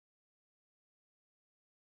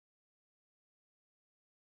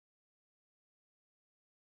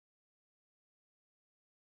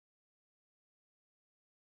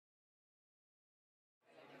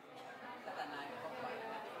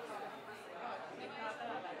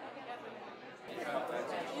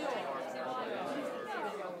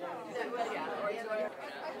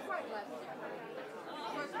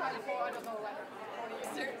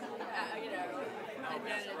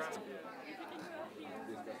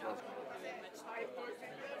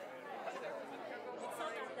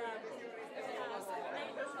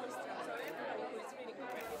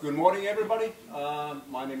Good morning, everybody.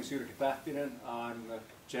 My name is Catharina. I'm the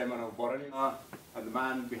chairman of Boreni. I'm the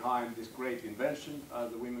man behind this great invention,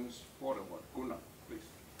 the Women's Sport Award. Gunnar, please.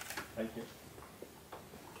 Thank you.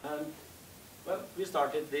 And well, we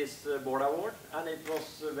started this board award, and it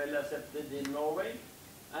was well accepted in Norway.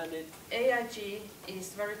 And AIG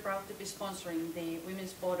is very proud to be sponsoring the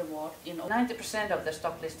Women's Board Award. 90% of the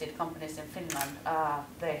stock-listed companies in Finland,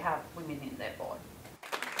 they have women in their board.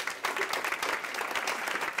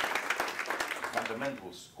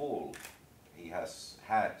 Fundamental school he has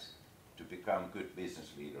had to become good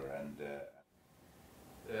business leader, and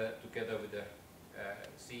together with the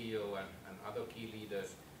CEO and other key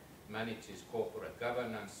leaders, manages corporate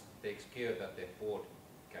governance, takes care that the board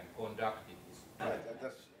can conduct it. Right,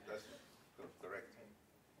 that's correct.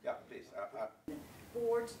 Yeah, please.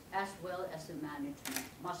 Boards as well as the management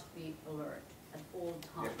must be alert at all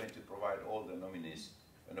times. They're going to provide all the nominees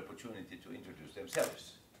an opportunity to introduce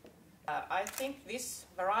themselves. I think this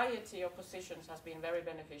variety of positions has been very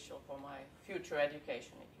beneficial for my future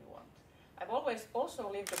education, if you want. I've always also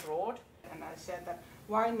lived abroad. And I said that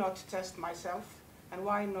why not test myself, and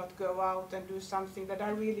why not go out and do something that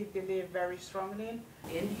I really believe very strongly in.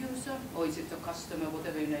 End user, or is it a customer,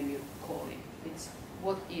 whatever name you call it. It's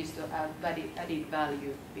what is the added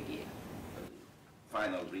value begin. The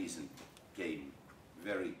final reason came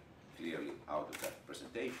very clearly out of that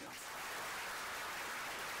presentation.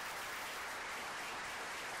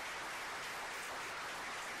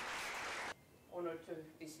 Honored to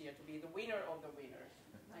this year to be the winner of the winners.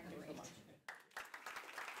 Thank you so much.